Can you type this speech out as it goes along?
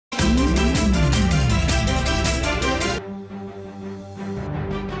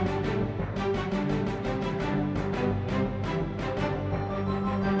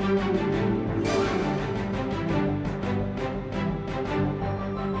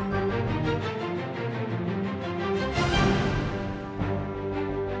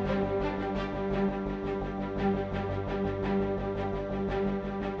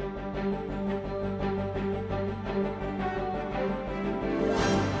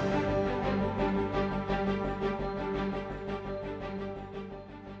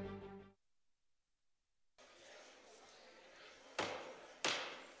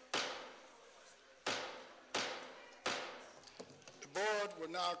will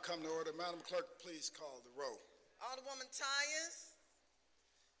now come to order. Madam Clerk, please call the roll. Alderwoman Tyus,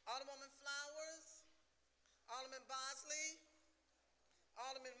 Alderwoman Flowers, Alderman Bosley,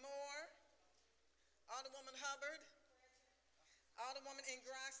 Alderman Moore, Alderwoman Hubbard, Alderwoman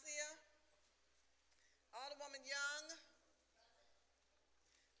Ingracia, Alderwoman Young,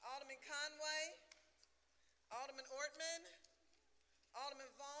 Alderman Conway, Alderman Ortman,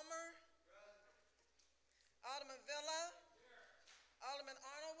 Alderman Vollmer, Alderman Villa, Alderman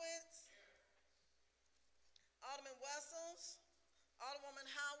Arnowitz, Alderman Wessels, Alderwoman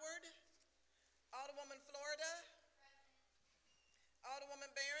Howard, Alderwoman Florida, Alderwoman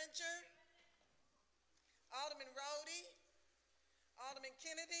Behringer, Alderman Rhodey, Alderman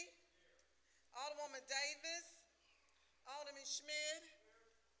Kennedy, Alderwoman Davis, Alderman Schmidt,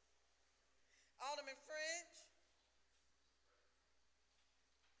 Alderman French,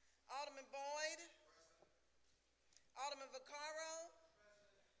 Alderman Boyd, Alderman Vaccaro,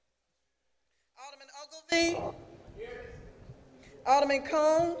 Alderman Ogilvie, Alderman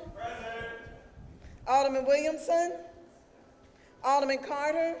Cone, Alderman Williamson, Alderman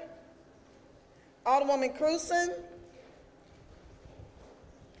Carter, Alderwoman Cruzen,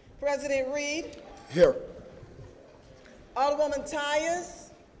 President Reed. Here. Alderwoman Tyus,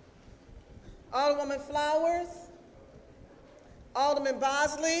 Alderwoman Flowers, Alderman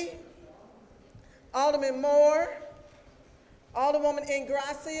Bosley, Alderman Moore, Alderwoman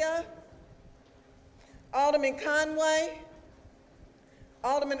Ingracia, Alderman Conway,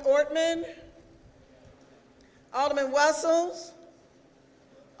 Alderman Ortman, Alderman Wessels,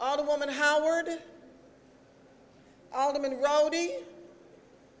 Alderwoman Howard, Alderman Rhodey,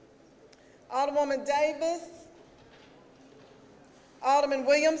 Alderwoman Davis, Alderman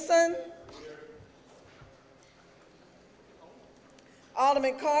Williamson,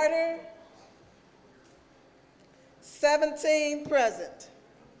 Alderman Carter, 17 present.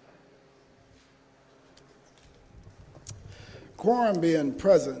 Quorum being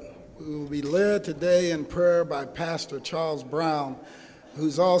present, we will be led today in prayer by Pastor Charles Brown,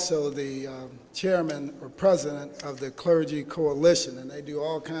 who's also the chairman or president of the Clergy Coalition, and they do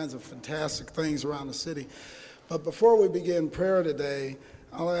all kinds of fantastic things around the city. But before we begin prayer today,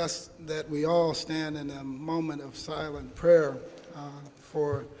 I'll ask that we all stand in a moment of silent prayer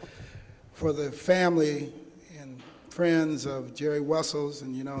for the family and friends of Jerry Wessels,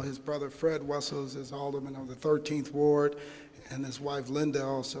 and you know his brother Fred Wessels is alderman of the 13th Ward, and his wife Linda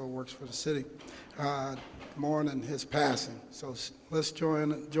also works for the city, mourning his passing. So let's join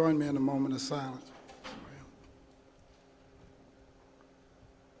me in a moment of silence.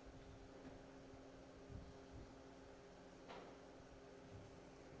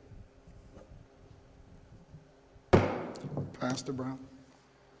 Pastor Brown.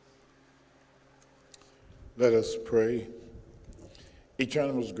 Let us pray.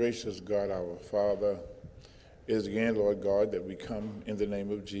 Eternal, most gracious God, our Father, it is again, Lord God, that we come in the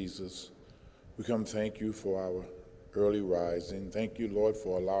name of Jesus. We come thank you for our early rising. Thank you, Lord,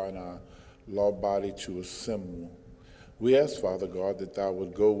 for allowing our law body to assemble. We ask, Father God, that thou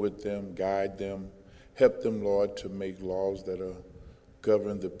would go with them, guide them, help them, Lord, to make laws that are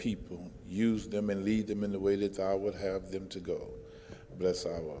govern the people. Use them and lead them in the way that thou would have them to go. Bless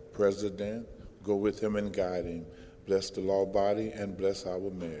our president. Go with him and guide him. Bless the law body and bless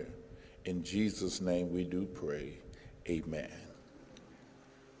our mayor. In Jesus' name we do pray. Amen.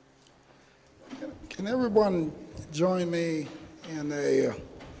 Can everyone join me in an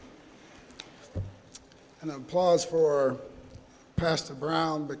applause for Pastor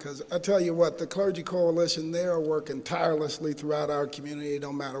Brown? Because I tell you what, the Clergy Coalition, they are working tirelessly throughout our community,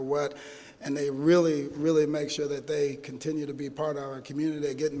 no matter what, and they really, really make sure that they continue to be part of our community.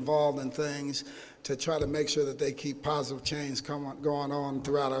 They get involved in things to try to make sure that they keep positive change going on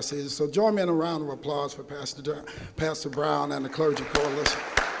throughout our city. So join me in a round of applause for Pastor Brown and the Clergy Coalition.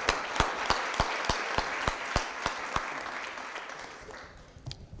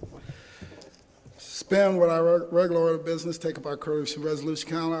 Suspend with our regular order of business, take up our courtesy resolution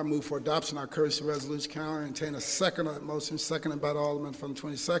calendar. I move for adoption of our courtesy resolution calendar and obtain a second on that motion, seconded by the Alderman from the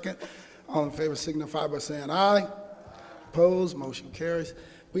 22nd. All in favor signify by saying aye. Opposed, motion carries.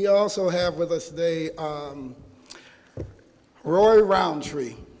 We also have with us today Roy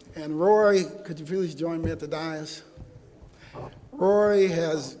Roundtree. And Roy, could you please join me at the dais? Roy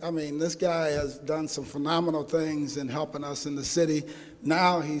has, this guy has done some phenomenal things in helping us in the city.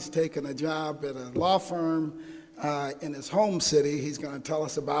 Now he's taken a job at a law firm in his home city. He's going to tell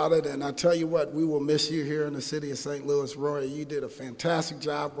us about it. And I tell you what, we will miss you here in the city of St. Louis. Roy, you did a fantastic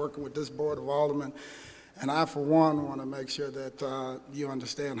job working with this Board of Aldermen. And I, for one, want to make sure that you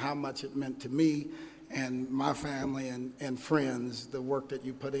understand how much it meant to me and my family and friends, the work that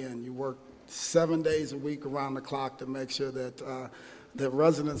you put in. You work 7 days a week around the clock to make sure that the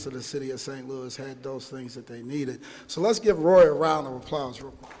residents of the city of St. Louis had those things that they needed. So let's give Roy a round of applause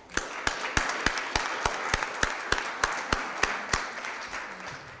real quick.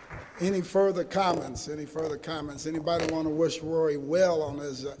 Any further comments? Any further comments? Anybody want to wish Roy well on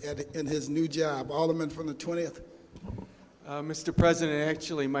in his new job? Alderman from the 20th. Mr. President,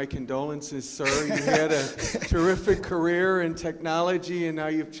 actually, my condolences, sir. You had a terrific career in technology, and now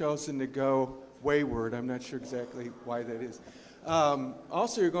you've chosen to go wayward. I'm not sure exactly why that is.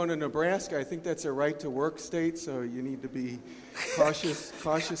 Also, you're going to Nebraska. I think that's a right-to-work state, so you need to be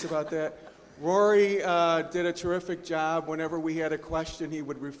cautious about that. Rory did a terrific job. Whenever we had a question, he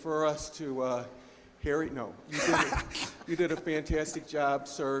would refer us to Harry. No, you did a fantastic job,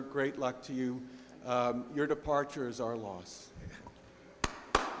 sir. Great luck to you. Your departure is our loss.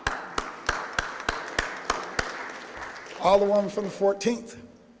 Alderwoman from the 14th.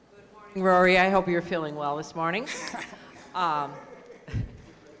 Rory, I hope you're feeling well this morning.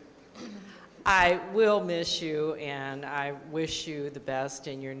 I will miss you, and I wish you the best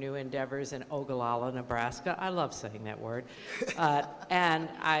in your new endeavors in Ogallala, Nebraska. I love saying that word. And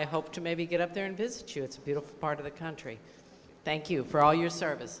I hope to maybe get up there and visit you. It's a beautiful part of the country. Thank you for all your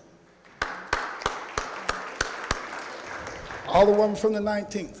service. Alderwoman from the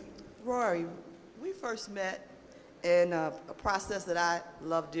 19th. Rory, we first met in a process that I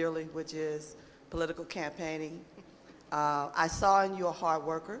love dearly, which is political campaigning. I saw in you a hard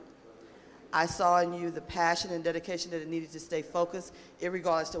worker. I saw in you the passion and dedication that it needed to stay focused,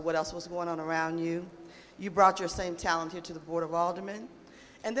 irregardless to what else was going on around you. You brought your same talent here to the Board of Aldermen.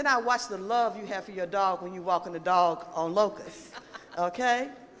 And then I watched the love you have for your dog when you walking the dog on Locust, okay?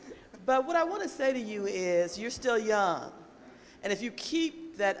 But what I want to say to you is you're still young. And if you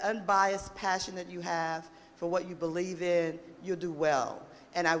keep that unbiased passion that you have for what you believe in, you'll do well.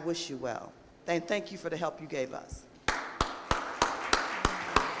 And I wish you well. And thank you for the help you gave us.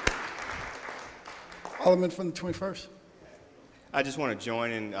 Alderman from the 21st. I just want to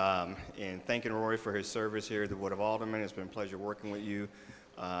join in thanking Rory for his service here at the Board of Aldermen. It's been a pleasure working with you.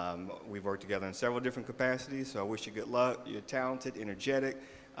 We've worked together in several different capacities, so I wish you good luck. You're talented, energetic,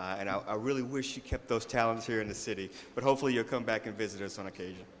 and I really wish you kept those talents here in the city. But hopefully you'll come back and visit us on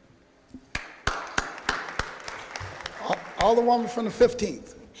occasion. Alderwoman from the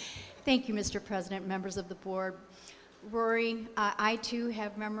 15th. Thank you, Mr. President, members of the board. Rory, I too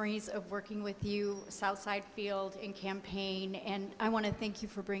have memories of working with you, Southside Field, in campaign, and I want to thank you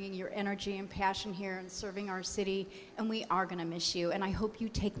for bringing your energy and passion here and serving our city, and we are going to miss you, and I hope you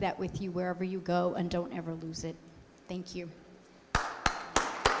take that with you wherever you go and don't ever lose it. Thank you.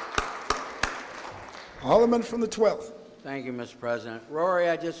 Alderman from the 12th. Thank you, Mr. President. Rory,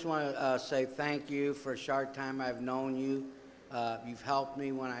 I just want to say thank you for a short time I've known you. You've helped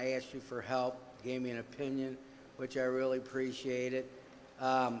me when I asked you for help, gave me an opinion, which I really appreciated.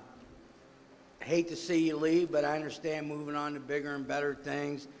 Hate to see you leave, but I understand moving on to bigger and better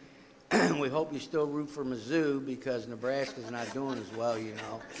things. We hope you still root for Mizzou because Nebraska's not doing as well, you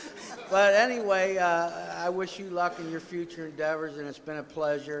know. But anyway, I wish you luck in your future endeavors, and it's been a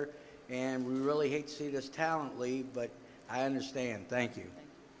pleasure. And we really hate to see this talent leave, but I understand. Thank you.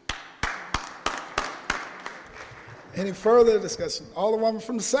 Any further discussion? Alderwoman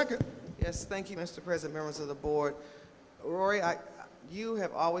from the 2nd. Yes, thank you, Mr. President, members of the board. Rory, you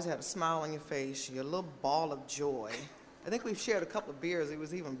have always had a smile on your face. You're a little ball of joy. I think we've shared a couple of beers. It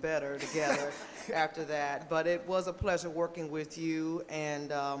was even better together after that. But it was a pleasure working with you,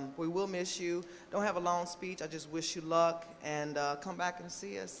 and we will miss you. Don't have a long speech. I just wish you luck, and come back and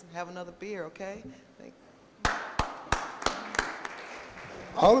see us and have another beer, okay? Thank you.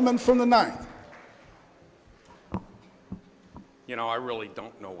 Alderman from the 9th. You know, I really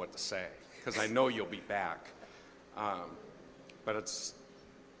don't know what to say because I know you'll be back. But it's,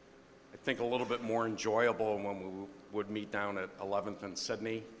 I think, a little bit more enjoyable when we would meet down at 11th and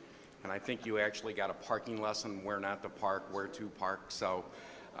Sydney. And I think you actually got a parking lesson, where not to park, where to park. So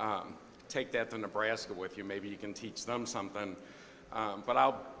take that to Nebraska with you. Maybe you can teach them something. But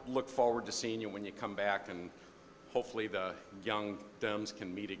I'll look forward to seeing you when you come back, and hopefully the young Dems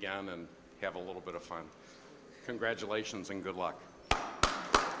can meet again and have a little bit of fun. Congratulations and good luck.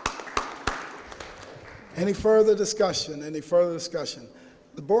 Any further discussion? Any further discussion?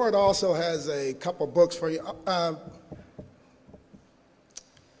 The board also has a couple books for you.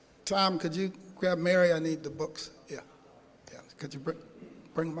 Tom, could you grab Mary? I need the books. Yeah. Yeah. Could you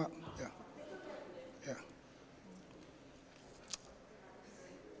bring them up? Yeah. Yeah.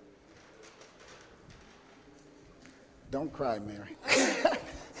 Don't cry, Mary.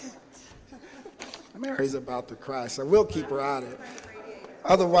 Mary's about to cry, so we'll keep her out of it.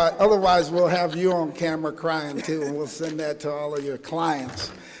 Otherwise, we'll have you on camera crying too, and we'll send that to all of your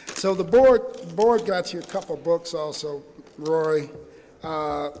clients. So the board got you a couple books also, Rory.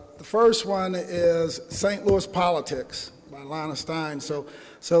 The first one is St. Louis Politics by Lana Stein.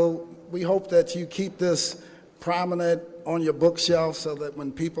 So we hope that you keep this prominent on your bookshelf so that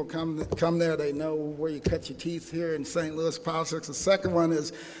when people come there, they know where you cut your teeth here in St. Louis politics. The second one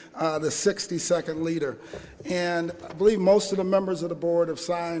is the 60-second leader. And I believe most of the members of the board have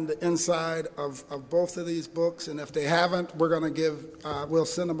signed the inside of both of these books. And if they haven't, we're going to we'll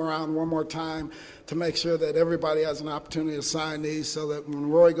send them around one more time to make sure that everybody has an opportunity to sign these so that when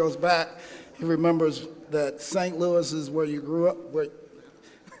Roy goes back, he remembers that St. Louis is where you grew up, where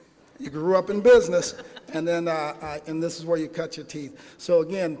you grew up in business, and then and this is where you cut your teeth. So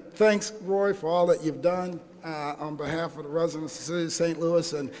again, thanks, Roy, for all that you've done on behalf of the residents of the city of St.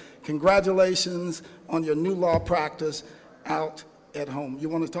 Louis, and congratulations on your new law practice out at home. You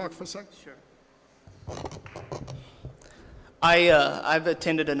want to talk for a second? Sure. I've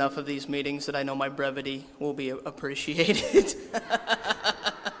attended enough of these meetings that I know my brevity will be appreciated.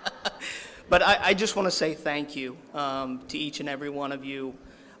 But I just want to say thank you to each and every one of you.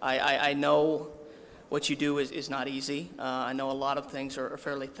 I know what you do is not easy. I know a lot of things are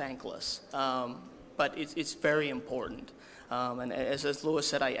fairly thankless, but it's very important. And as Louis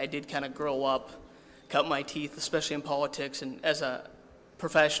said, I did kind of grow up, cut my teeth, especially in politics, and as a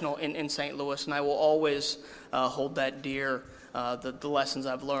professional in St. Louis, and I will always hold that dear, the lessons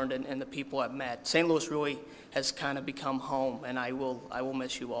I've learned and the people I've met. St. Louis really has kind of become home, and I will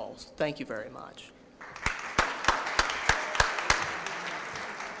miss you all. So thank you very much.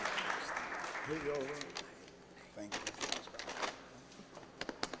 Here you go. Thank you.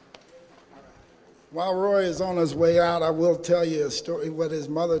 While Roy is on his way out, I will tell you a story, what his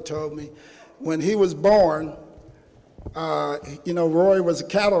mother told me. When he was born, Roy was a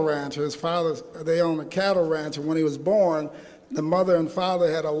cattle rancher. His father, they owned a cattle ranch, and when he was born, the mother and father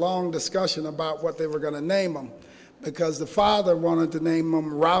had a long discussion about what they were going to name him, because the father wanted to name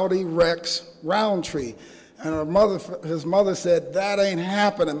him Rowdy Rex Roundtree. And his mother said, that ain't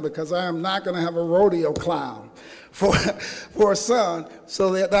happening because I am not going to have a rodeo clown for a son.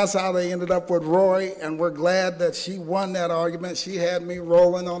 So that's how they ended up with Roy, and we're glad that she won that argument. She had me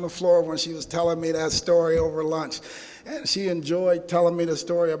rolling on the floor when she was telling me that story over lunch. And she enjoyed telling me the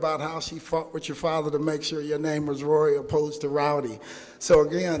story about how she fought with your father to make sure your name was Roy opposed to Rowdy. So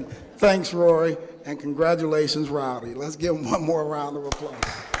again, thanks, Roy, and congratulations, Rowdy. Let's give him one more round of applause.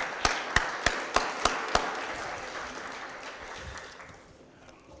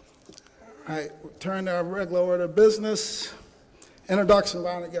 All right, we'll turn to our regular order of business. Introduction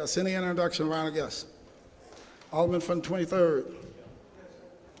round of guests. Any introduction round of guests? Alderman from the 23rd.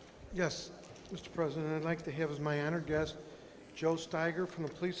 Yes, Mr. President, I'd like to have as my honored guest Joe Steiger from the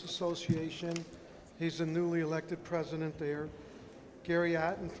Police Association. He's the newly elected president there. Gary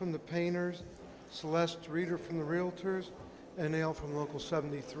Otten from the Painters, Celeste Reeder from the Realtors, and Al from Local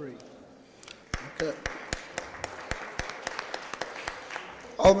 73. Okay.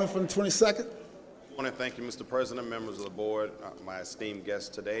 Alderman from the 22nd. I want to thank you, Mr. President, members of the board. My esteemed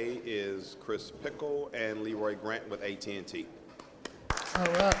guest today is Chris Pickle and Leroy Grant with AT&T. All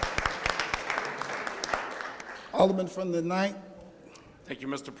right. Alderman from the 9th. Thank you,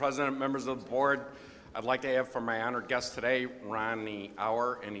 Mr. President, members of the board. I'd like to have for my honored guest today, Ronnie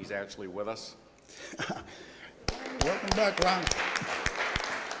Auer, and he's actually with us. Welcome back, Ron.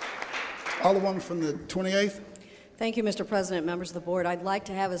 Alderman from the 28th. Thank you, Mr. President, members of the board. I'd like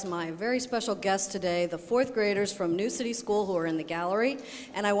to have as my very special guest today the fourth graders from New City School who are in the gallery,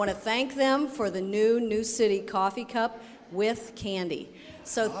 and I want to thank them for the New City coffee cup with candy.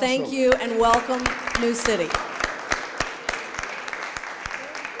 So awesome. Thank you and welcome, New City.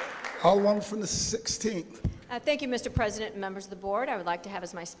 Alderman from the 16th. Thank you, Mr. President and members of the board. I would like to have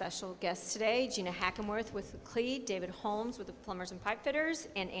as my special guest today Gina Hackenworth with Cleed, David Holmes with the Plumbers and Pipe Fitters,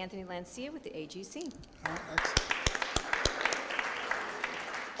 and Anthony Lancia with the AGC.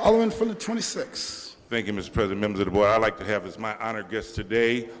 Alderman from the 26th. Thank you, Mr. President, members of the board. I'd like to have as my honored guest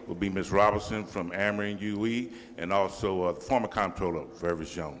today will be Ms. Robinson from Ameren UE, and also the former comptroller,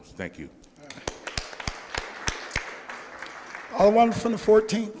 Vervis Jones. Thank you. Alderman from the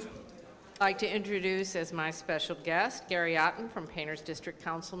 14th. I'd like to introduce as my special guest Gary Otten from Painters District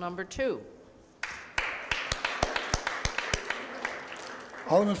Council number 2.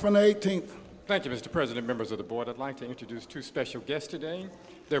 Alderman from the 18th. Thank you, Mr. President, members of the board. I'd like to introduce two special guests today.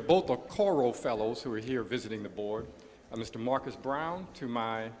 They're both Coro Fellows who are here visiting the board. Mr. Marcus Brown to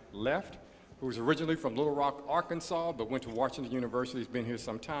my left, who is originally from Little Rock, Arkansas, but went to Washington University. He's been here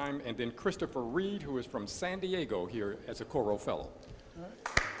some time. And then Christopher Reed, who is from San Diego, here as a Coro Fellow. All right.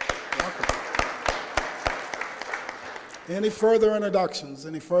 Welcome. Any further introductions?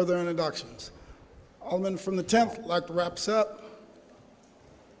 Any further introductions? Alderman from the 10th would like to wrap us up.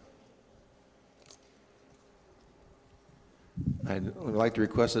 I'd like to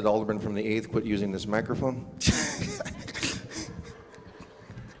request that Alderman from the 8th quit using this microphone.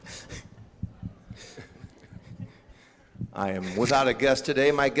 I am without a guest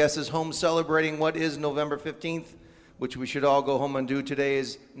today. My guest is home celebrating what is November 15th, which we should all go home and do. Today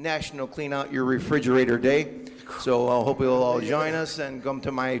is National Clean Out Your Refrigerator Day. So I hope you'll all join us and come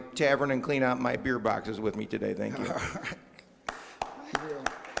to my tavern and clean out my beer boxes with me today. Thank you.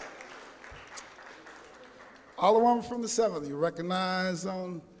 Alderman from the 7th, you recognize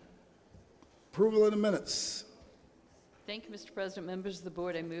on approval of the minutes. Thank you, Mr. President. Members of the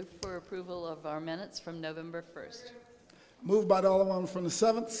board, I move for approval of our minutes from November 1st. Moved by the Alderman from the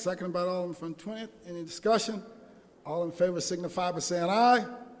 7th, seconded by the Alderman from the 20th. Any discussion? All in favor signify by saying aye.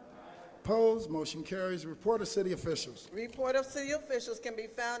 Opposed? Motion carries. Report of city officials. Report of city officials can be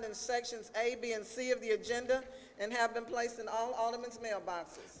found in sections A, B, and C of the agenda and have been placed in all aldermen's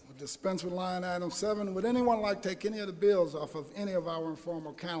mailboxes. We'll dispense with line item 7. Would anyone like to take any of the bills off of any of our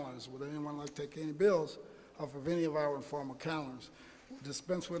informal calendars? Would anyone like to take any bills off of any of our informal calendars? We'll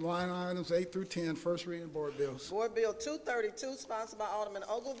dispense with line items 8 through 10. First reading board bills. Board Bill 232, sponsored by Alderman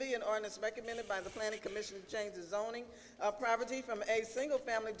Ogilvy, an ordinance recommended by the Planning Commission to change the zoning of property from A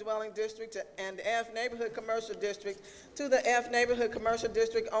single-family dwelling district and F neighborhood commercial district to the F neighborhood commercial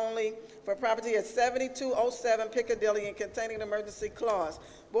district only for property at 7207 Piccadilly and containing an emergency clause.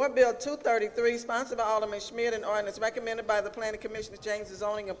 Board Bill 233, sponsored by Alderman Schmidt, an ordinance recommended by the Planning Commission to change the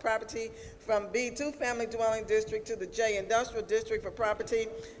zoning of property from B two-family dwelling district to the J industrial district for property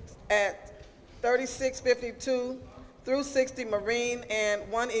at 3652 through 60 Marine and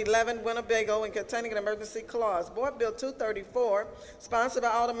 111 Winnebago and containing an emergency clause. Board Bill 234, sponsored by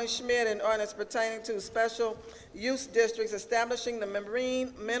Alderman Schmidt, an ordinance pertaining to special use districts establishing the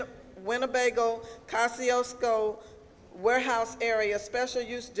Marine, Winnebago, Kosciuszko warehouse area special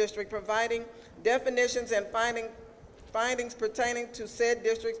use district, providing definitions and findings pertaining to said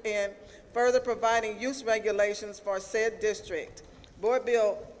district and further providing use regulations for said district. Board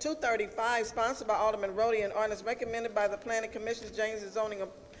Bill 235, sponsored by Alderman Rhodey, an ordinance recommended by the Planning Commission to change the zoning of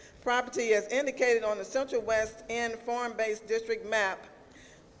property as indicated on the Central West End Farm-Based District Map,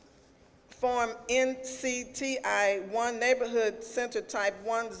 Form NCTI 1 Neighborhood Center Type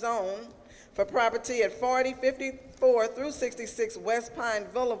 1 Zone for property at 4054 through 66 West Pine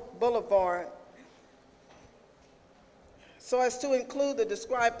Boulevard, so as to include the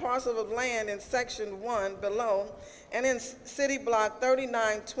described parcel of land in section 1 below and in city block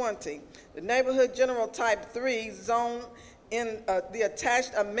 3920, the neighborhood general type 3 zone in the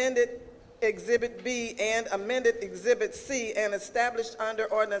attached amended Exhibit B and amended Exhibit C and established under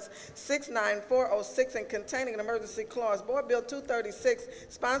Ordinance 69406 and containing an emergency clause. Board Bill 236,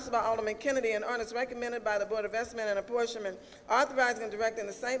 sponsored by Alderman Kennedy, an ordinance recommended by the Board of Investment and Apportionment, authorizing and directing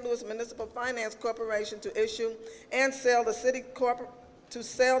the St. Louis Municipal Finance Corporation to issue and sell the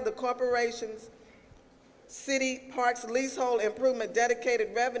corporation's City Parks Leasehold Improvement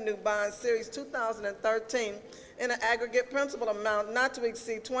Dedicated Revenue Bond Series 2013 in an aggregate principal amount not to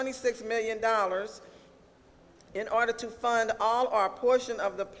exceed $26 million in order to fund all or a portion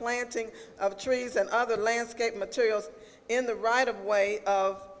of the planting of trees and other landscape materials in the right-of-way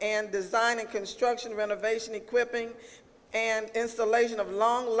of and design and construction, renovation, equipping, and installation of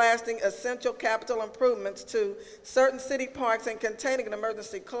long-lasting essential capital improvements to certain city parks and containing an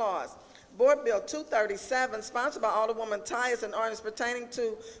emergency clause. Board Bill 237, sponsored by Alderwoman Tyus, an ordinance pertaining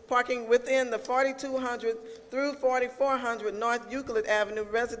to parking within the 4200 through 4400 North Euclid Avenue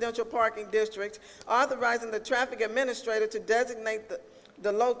residential parking district, authorizing the traffic administrator to designate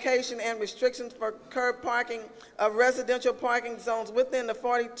the location and restrictions for curb parking of residential parking zones within the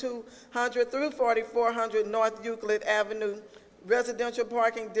 4200 through 4400 North Euclid Avenue residential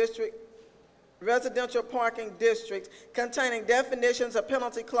parking district containing definitions, a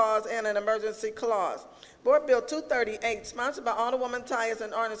penalty clause, and an emergency clause. Board Bill 238, sponsored by Alderwoman Tyus,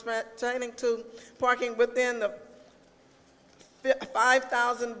 an ordinance pertaining to parking within the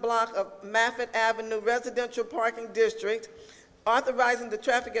 5,000 block of Maffitt Avenue residential parking district, authorizing the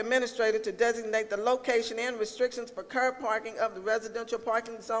traffic administrator to designate the location and restrictions for curb parking of the residential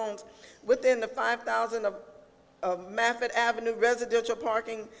parking zones within the 5,000 of Maffitt Avenue residential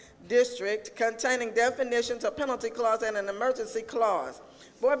parking district, containing definitions, a penalty clause, and an emergency clause.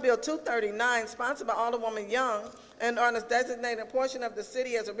 Board Bill 239, sponsored by Alderwoman Young, an ordinance designating a portion of the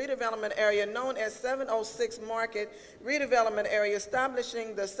city as a redevelopment area known as 706 Market Redevelopment Area,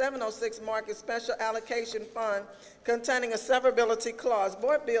 establishing the 706 Market Special Allocation Fund containing a severability clause.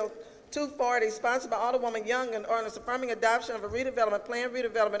 Board Bill 240, sponsored by Alderwoman Young, an ordinance affirming adoption of a redevelopment plan,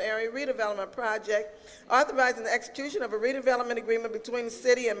 redevelopment area, redevelopment project, authorizing the execution of a redevelopment agreement between the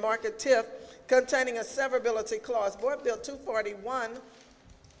city and Market TIF containing a severability clause. Board Bill 241,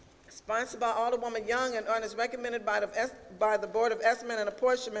 sponsored by Alderwoman Young, and ordinance recommended by the Board of Estimate and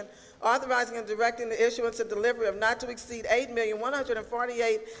Apportionment, authorizing and directing the issuance and delivery of not to exceed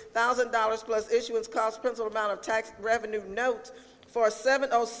 $8,148,000 plus issuance cost principal amount of tax revenue notes for a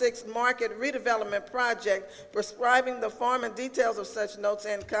 706 Market redevelopment project, prescribing the form and details of such notes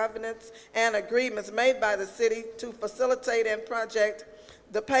and covenants and agreements made by the city to facilitate and project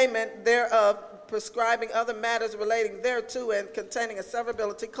the payment thereof, prescribing other matters relating thereto and containing a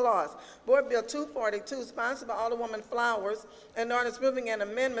severability clause. Board Bill 242, sponsored by Alderwoman Flowers, an ordinance moving an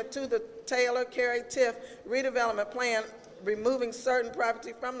amendment to the Taylor-Carey TIF redevelopment plan, removing certain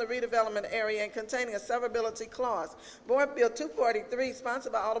property from the redevelopment area and containing a severability clause. Board Bill 243,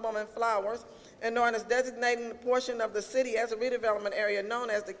 sponsored by Alderwoman Flowers, an ordinance designating a portion of the city as a redevelopment area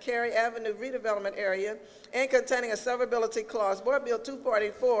known as the Carey Avenue redevelopment area and containing a severability clause. Board Bill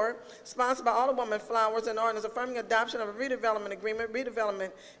 244, sponsored by Alderwoman Flowers, an ordinance affirming adoption of a redevelopment agreement,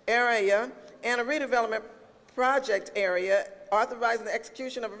 redevelopment area, and a redevelopment project area, authorizing the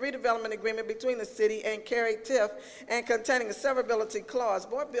execution of a redevelopment agreement between the city and Carey TIF and containing a severability clause.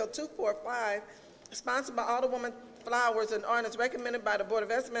 Board Bill 245, sponsored by Alderwoman Flowers, an ordinance recommended by the Board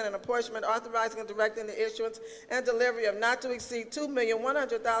of Estimate and Apportionment, authorizing and directing the issuance and delivery of not to exceed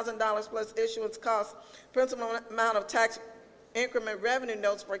 $2,100,000 plus issuance costs, principal amount of tax increment revenue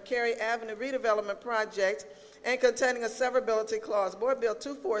notes for Carey Avenue redevelopment project and containing a severability clause. Board Bill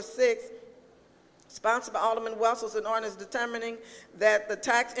 246, sponsored by Alderman Wessels, an ordinance determining that the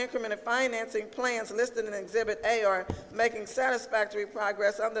tax increment and financing plans listed in Exhibit A are making satisfactory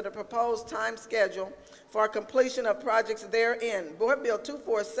progress under the proposed time schedule for completion of projects therein. Board Bill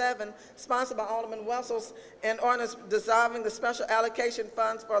 247, sponsored by Alderman Wessels, an ordinance dissolving the special allocation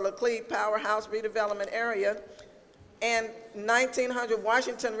funds for Laclede Powerhouse redevelopment area and 1900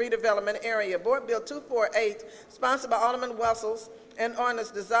 Washington redevelopment area. Board Bill 248, sponsored by Alderman Wessels, an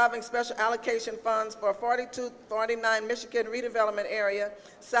ordinance dissolving special allocation funds for 4249 Michigan redevelopment area,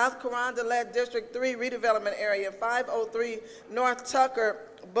 South Carondelet District 3 redevelopment area, 503 North Tucker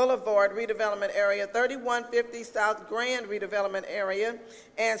Boulevard redevelopment area, 3150 South Grand redevelopment area,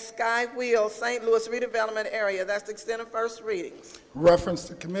 and Sky Wheel St. Louis redevelopment area. That's the extent of first readings. Reference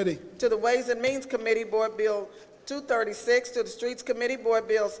to committee. To the Ways and Means Committee, Board Bill 236, to the Streets Committee, Board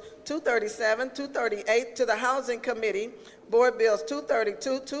Bills 237, 238, to the Housing Committee, Board Bills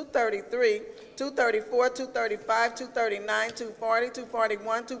 232, 233, 234, 235, 239, 240,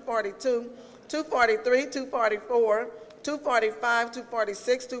 241, 242, 243, 244, 245,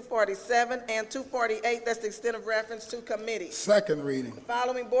 246, 247, and 248. That's the extent of reference to committee. Second reading. The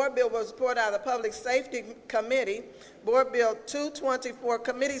following board bill was reported out of the Public Safety Committee. Board Bill 224,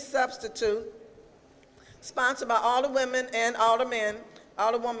 Committee Substitute, sponsored by Alderwomen and Aldermen,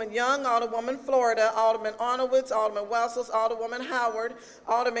 Alderwoman Young, Alderwoman Florida, Alderman Arnowitz, Alderman Wessels, Alderwoman Howard,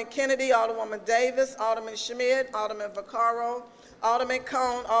 Alderman Kennedy, Alderwoman Davis, Alderman Schmidt, Alderman Vaccaro, Alderman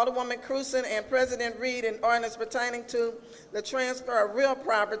Cone, Alderwoman Cruzen, and President Reed, an ordinance pertaining to the transfer of real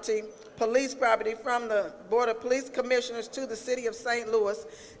property, police property, from the Board of Police Commissioners to the City of St. Louis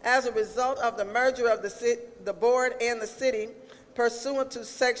as a result of the merger of the board and the city pursuant to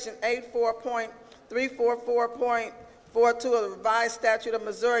Section 84.344.42 of the revised statute of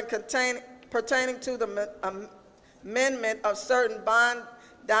Missouri pertaining to the amendment of certain bond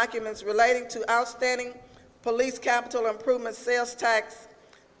documents relating to outstanding police capital improvement sales tax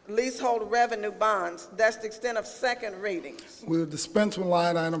leasehold revenue bonds. That's the extent of second readings. We'll dispense with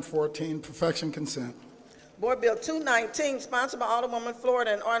line item 14, perfection consent. Board Bill 219, sponsored by Alderwoman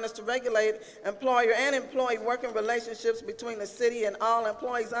Florida, an ordinance to regulate employer and employee working relationships between the city and all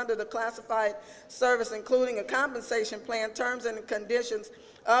employees under the classified service, including a compensation plan, terms and conditions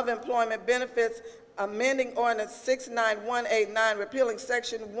of employment benefits, amending ordinance 69189, repealing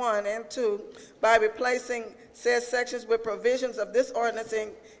section 1 and 2 by replacing said sections with provisions of this ordinance,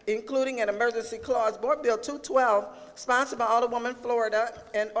 including an emergency clause. Board Bill 212, sponsored by Alderwoman Florida,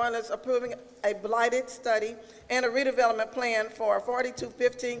 an ordinance approving a blighted study and a redevelopment plan for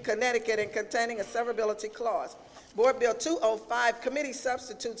 4215 Connecticut and containing a severability clause. Board Bill 205, committee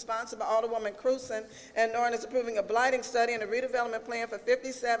substitute, sponsored by Alderwoman Cruzen, and ordinance approving a blighting study and a redevelopment plan for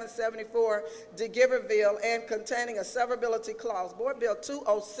 5774 DeGiverville and containing a severability clause. Board Bill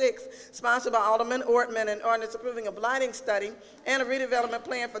 206, sponsored by Alderman Ortman, and ordinance approving a blighting study and a redevelopment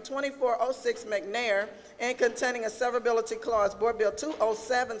plan for 2406 McNair and containing a severability clause. Board Bill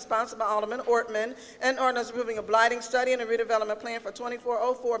 207, sponsored by Alderman Ortman, and ordinance approving a blighting study and a redevelopment plan for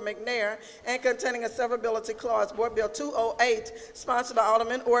 2404 McNair and containing a severability clause. Board Bill 208, sponsored by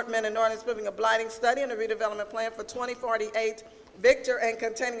Alderman Ortman, and ordinance approving a blighting study and a redevelopment plan for 2048 Victor and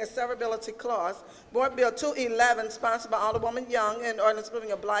containing a severability clause. Board Bill 211, sponsored by Alderwoman Young, and ordinance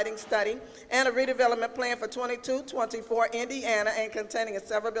approving a blighting study and a redevelopment plan for 2224 Indiana and containing a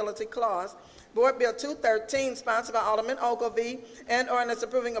severability clause. Board Bill 213, sponsored by Alderman Ogilvie, and ordinance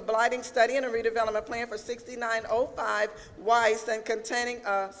approving a blighting study and a redevelopment plan for 6905 Weiss and containing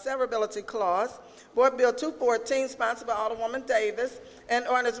a severability clause. Board Bill 214, sponsored by Alderwoman Davis, and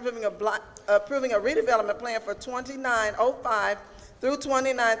ordinance approving a redevelopment plan for 2905 through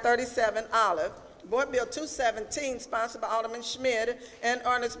 2937 Olive. Board Bill 217, sponsored by Alderman Schmid, and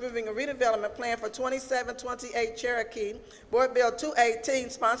ordinance approving a redevelopment plan for 2728 Cherokee. Board Bill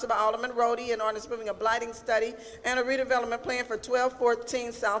 218, sponsored by Alderman Rhodey, and ordinance approving a blighting study and a redevelopment plan for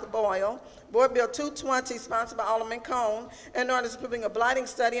 1214 South Boyle. Board Bill 220, sponsored by Alderman Cone, and ordinance approving a blighting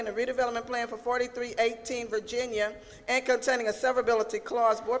study and a redevelopment plan for 4318 Virginia and containing a severability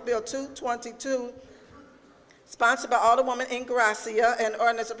clause. Board Bill 222, sponsored by Alderwoman Ingracia, and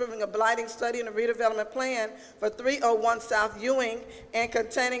ordinance approving a blighting study and a redevelopment plan for 301 South Ewing and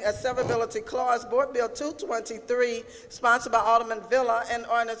containing a severability clause. Board Bill 223, sponsored by Alderman Villa, and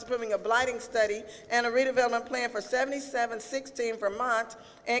ordinance approving a blighting study and a redevelopment plan for 7716 Vermont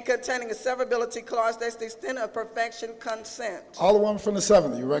and containing a severability clause. That's the extent of perfection consent. Alderwoman from the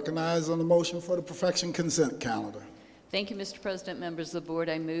 7th, you recognize on the motion for the perfection consent calendar. Thank you, Mr. President, members of the board.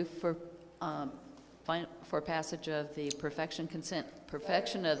 I move for passage of the perfection of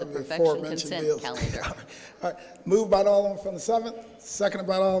the perfection consent calendar. All right. Moved by the Alderman from the 7th, seconded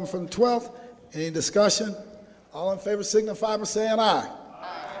by the Alderman from the 12th. Any discussion? All in favor signify by saying aye.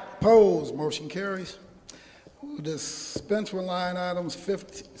 Aye. Opposed? Motion carries. We'll dispense with line items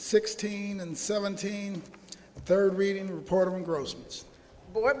 16 and 17. Third reading, report of engrossments.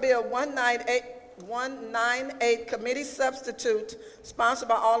 Board Bill 198, committee substitute, sponsored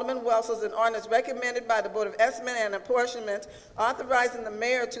by Alderman Welsels, and ordinance recommended by the Board of Estimate and Apportionment, authorizing the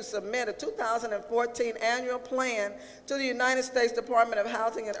mayor to submit a 2014 annual plan to the United States Department of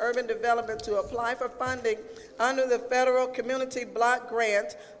Housing and Urban Development to apply for funding under the Federal Community Block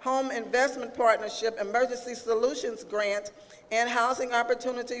Grant, Home Investment Partnership, Emergency Solutions Grant, and Housing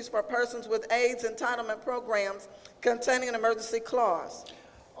Opportunities for Persons with AIDS entitlement programs containing an emergency clause.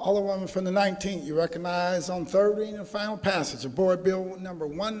 Alderwoman from the 19th, you recognize on third reading and final passage of Board Bill number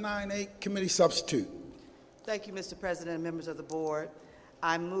 198, committee substitute. Thank you, Mr. President and members of the board.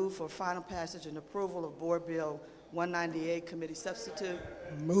 I move for final passage and approval of Board Bill 198, committee substitute.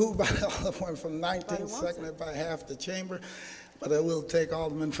 Moved by the Alderman from the 19th, seconded by half the chamber, but I will take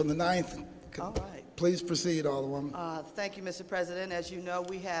Alderman from the 9th. All right. Please proceed, Alderwoman. Thank you, Mr. President. As you know,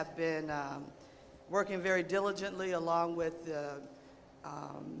 we have been working very diligently along with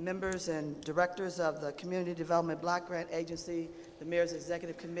members and directors of the Community Development Block Grant Agency, the Mayor's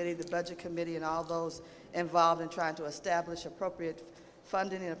Executive Committee, the Budget Committee, and all those involved in trying to establish appropriate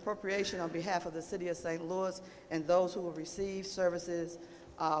funding and appropriation on behalf of the City of St. Louis and those who will receive services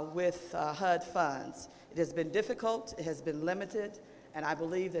with HUD funds. It has been difficult, it has been limited, and I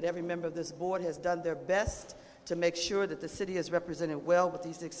believe that every member of this board has done their best to make sure that the city is represented well with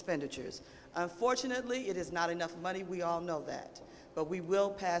these expenditures. Unfortunately, it is not enough money, we all know that. But we will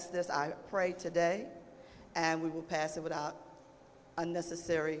pass this, I pray, today, and we will pass it without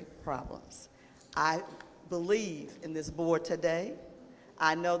unnecessary problems. I believe in this board today.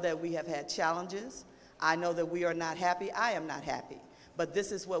 I know that we have had challenges. I know that we are not happy. I am not happy. But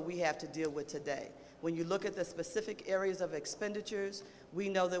this is what we have to deal with today. When you look at the specific areas of expenditures, we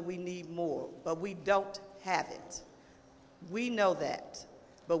know that we need more, but we don't have it. We know that,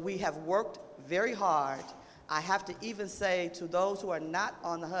 but we have worked very hard. I have to even say to those who are not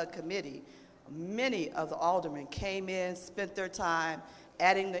on the HUD committee, many of the aldermen came in, spent their time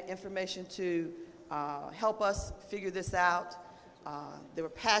adding the information to help us figure this out. They were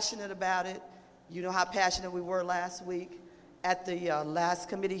passionate about it. You know how passionate we were last week at the last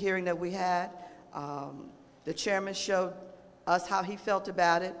committee hearing that we had. The chairman showed us how he felt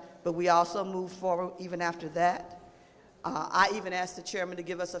about it, but we also moved forward even after that. I even asked the chairman to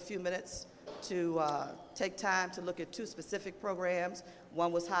give us a few minutes to take time to look at two specific programs.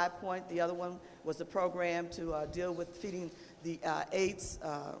 One was High Point, the other one was the program to deal with feeding the AIDS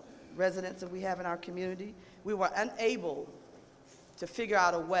residents that we have in our community. We were unable to figure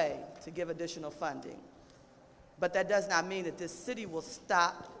out a way to give additional funding. But that does not mean that this city will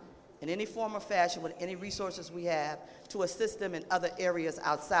stop in any form or fashion with any resources we have to assist them in other areas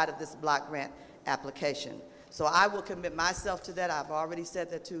outside of this block grant application. So I will commit myself to that. I've already said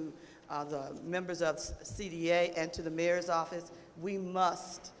that to the members of CDA and to the mayor's office. We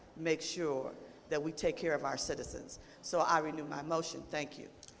must make sure that we take care of our citizens. So I renew my motion. Thank you.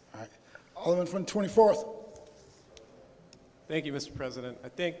 All right. Alderman from 24th. Thank you, Mr. President. I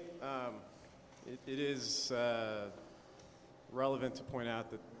think it is relevant to point out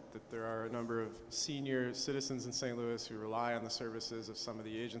that there are a number of senior citizens in St. Louis who rely on the services of some of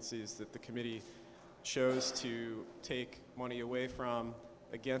the agencies that the committee chose to take money away from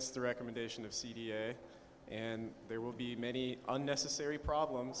against the recommendation of CDA. And there will be many unnecessary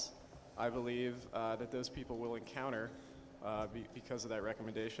problems, I believe, that those people will encounter because of that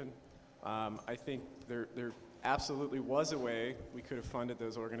recommendation. I think there absolutely was a way we could have funded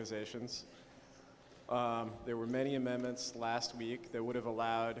those organizations. There were many amendments last week that would have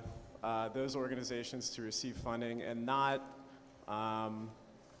allowed those organizations to receive funding and not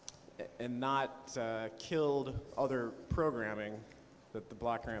killed other programming that the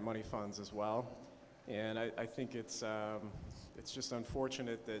block grant money funds as well. And I think it's just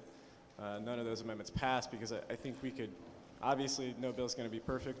unfortunate that none of those amendments passed, because I think we could, obviously no bill's going to be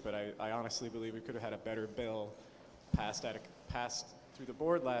perfect, but I honestly believe we could have had a better bill passed through the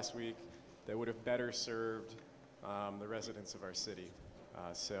board last week that would have better served the residents of our city.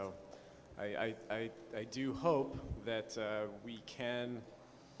 So I do hope that we can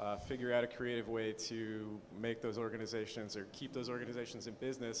figure out a creative way to make those organizations or keep those organizations in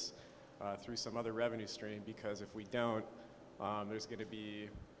business through some other revenue stream, because if we don't, there's going to be,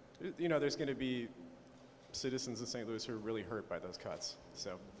 there's going to be citizens in St. Louis who are really hurt by those cuts.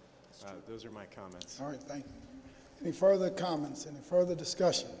 So those are my comments. All right, thank you. Any further comments? Any further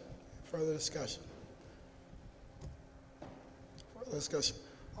discussion? Further discussion? Further discussion.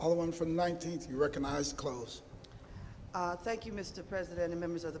 Alderman from the 19th, you recognize to close. Thank you, Mr. President and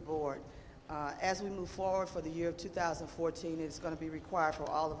members of the board. As we move forward for the year of 2014, it's going to be required for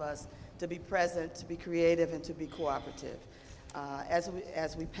all of us to be present, to be creative, and to be cooperative.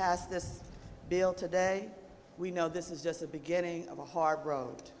 As we pass this bill today, we know this is just the beginning of a hard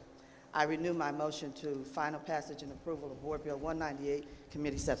road. I renew my motion to final passage and approval of Board Bill 198,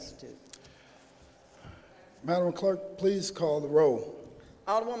 Committee Substitute. Madam Clerk, please call the roll.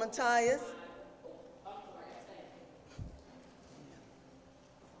 Alderwoman Tyus.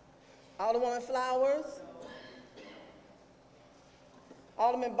 Alderwoman Flowers.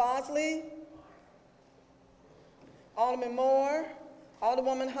 Alderman Bosley. Alderman Moore.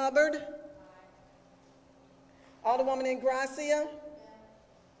 Alderwoman Hubbard. Alderwoman Ingracia.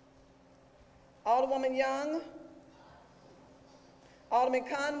 Alderwoman Young. Alderman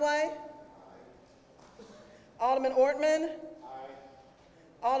Conway. Alderman Ortman.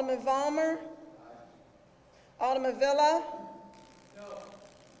 Alderman Vollmer. Alderman Villa.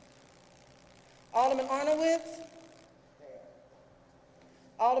 Alderman Arnowitz.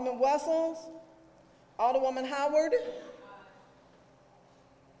 Alderman Wessels. Alderwoman Howard.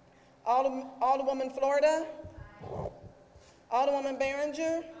 Alderwoman Florida. Alderwoman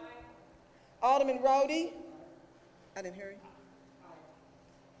Behringer. Alderman Rhodey. I didn't hear you.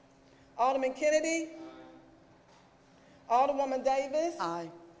 Alderman Kennedy. Alderwoman Davis. Aye.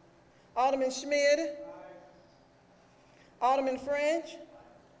 Alderman Schmid. Alderman French.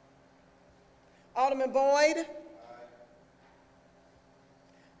 Alderman Boyd.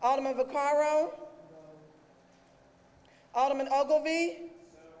 Alderman Vaccaro. Alderman Ogilvie.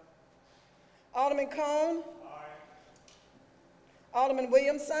 Alderman Cone. Alderman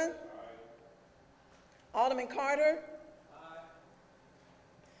Williamson. Alderman Carter.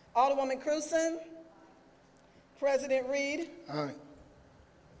 Alderwoman Cruzen. President Reed. Aye.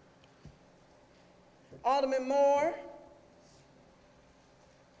 Alderman Moore.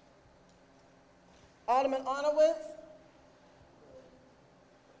 Alderman Arnowitz.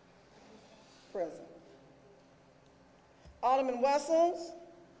 Present. Alderman Wessels.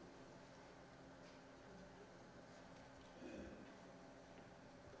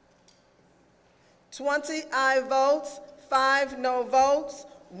 "20 aye votes, 5 no votes,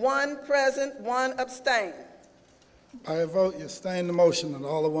 1 present, 1 abstain. By a vote, you sustain the motion, and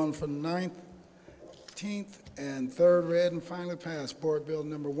Alderman from the 9th, 15th, and third read and finally passed. Board Bill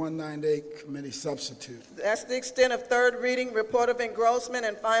number 198, committee substitute. That's the extent of third reading, report of engrossment,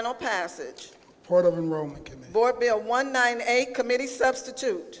 and final passage. Report of Enrollment Committee. Board Bill 198, committee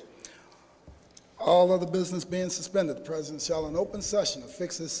substitute. All other business being suspended, the President shall in open session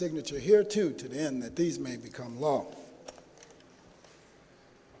affix his signature hereto to the end that these may become law.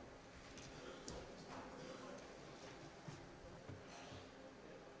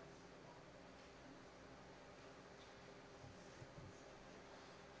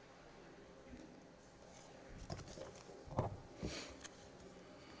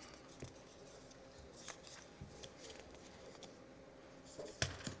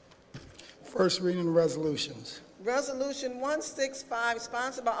 First reading of resolutions. Resolution 165,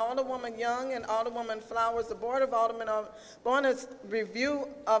 sponsored by Alderwoman Young and Alderwoman Flowers. The Board of Aldermen on its review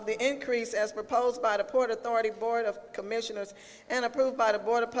of the increase as proposed by the Port Authority Board of Commissioners and approved by the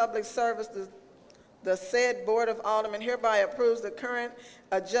Board of Public Service. The said Board of Aldermen hereby approves the current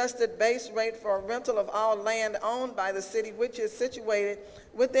adjusted base rate for rental of all land owned by the city which is situated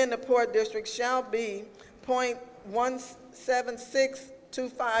within the Port District shall be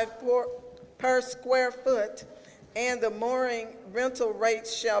 .17625 per square foot, and the mooring rental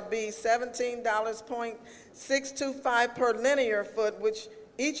rates shall be $17.625 per linear foot, which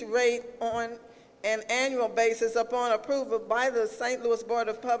each rate on an annual basis upon approval by the St. Louis Board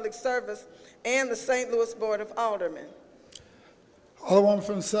of Public Service and the St. Louis Board of Aldermen. Alderwoman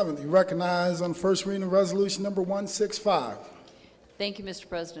from the 7th, you recognize on first reading of resolution number 165. Thank you, Mr.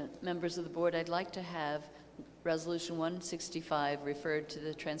 President. Members of the board, I'd like to have Resolution 165 referred to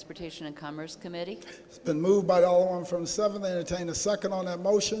the Transportation and Commerce Committee. It's been moved by the Alderman from the 7th. Entertain a second on that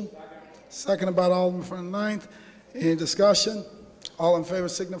motion. Seconded by the Alderman from the 9th. Any discussion? All in favor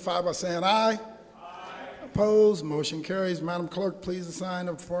signify by saying aye. Opposed? Motion carries. Madam Clerk, please assign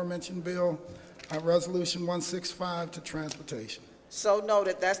the aforementioned bill, Resolution 165, to Transportation. So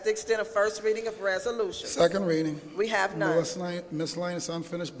noted. That's the extent of first reading of resolution. Second reading. We have none. Miscellaneous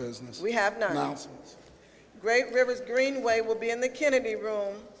unfinished business. We have none. Announcements. Great Rivers Greenway will be in the Kennedy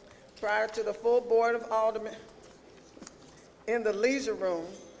Room prior to the full Board of Aldermen in the Leisure Room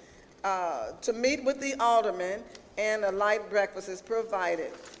to meet with the Aldermen, and a light breakfast is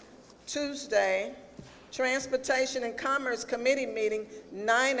provided. Tuesday, Transportation and Commerce Committee meeting,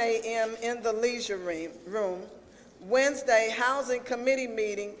 9 a.m. in the Leisure Room. Wednesday, Housing Committee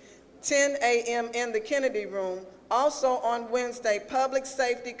meeting, 10 a.m. in the Kennedy Room. Also on Wednesday, Public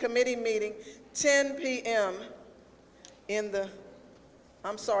Safety Committee meeting, 10 p.m. 2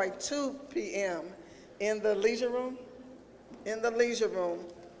 p.m. in the Leisure Room. In the Leisure Room.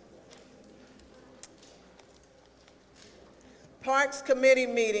 Parks Committee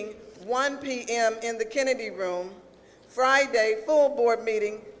meeting, 1 p.m. in the Kennedy Room. Friday, full board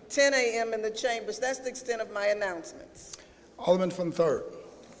meeting, 10 a.m. in the chambers. That's the extent of my announcements. Alderman from the 3rd.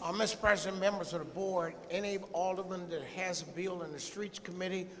 Mr. President, members of the board, any alderman that has a bill in the Streets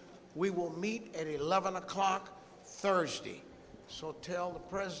Committee, we will meet at 11 o'clock Thursday. So tell the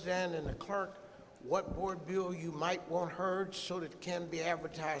president and the clerk what board bill you might want heard so that it can be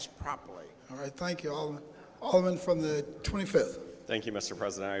advertised properly. All right, thank you, Alderman. Alderman from the 25th. Thank you, Mr.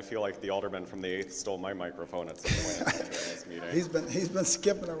 President. I feel like the alderman from the 8th stole my microphone at some point during this meeting. He's been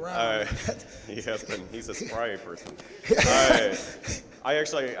skipping around. He has been. He's a spry person. I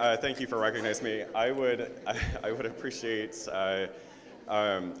actually thank you for recognizing me. I would appreciate.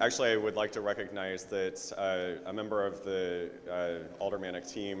 Actually, I would like to recognize that a member of the aldermanic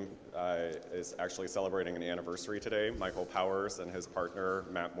team is actually celebrating an anniversary today. Michael Powers and his partner,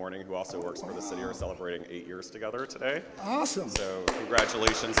 Matt Morning, who also works for the city, are celebrating 8 years together today. Awesome. So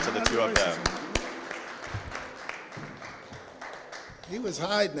congratulations to the two of them. He was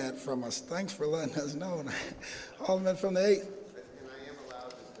hiding that from us. Thanks for letting us know. Alderman from the 8th.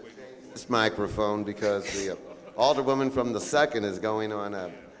 This microphone because the Alderwoman from the 2nd is going on a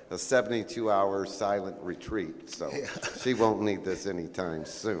 72-hour silent retreat, so she won't need this anytime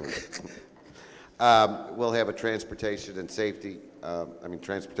soon. We'll have a transportation and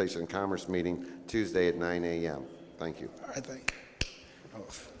commerce meeting Tuesday at 9 a.m. Thank you. All right, thank you.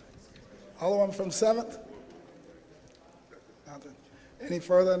 Alderman from 7th? Nothing. Any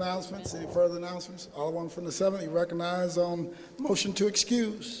further announcements? Alderman from the 7th, you recognize on motion to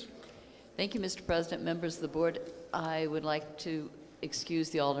excuse. Thank you, Mr. President. Members of the board, I would like to excuse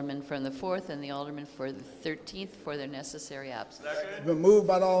the alderman from the 4th and the alderman for the 13th for their necessary absence. It's been moved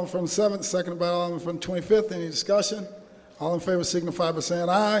by the Alderman from the 7th, seconded by the Alderman from the 25th. Any discussion? All in favor signify by saying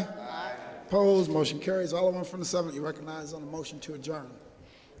aye. Aye. Opposed? Motion carries. Alderman from the 7th, you recognize on the motion to adjourn.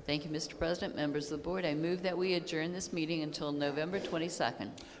 Thank you, Mr. President. Members of the board, I move that we adjourn this meeting until November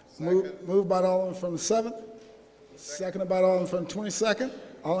 22nd. Moved by the Alderman from the 7th. Seconded by the Alderman from the 22nd.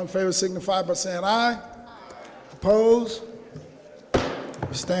 All in favor signify by saying aye. Opposed?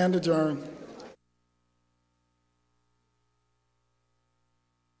 We stand adjourned.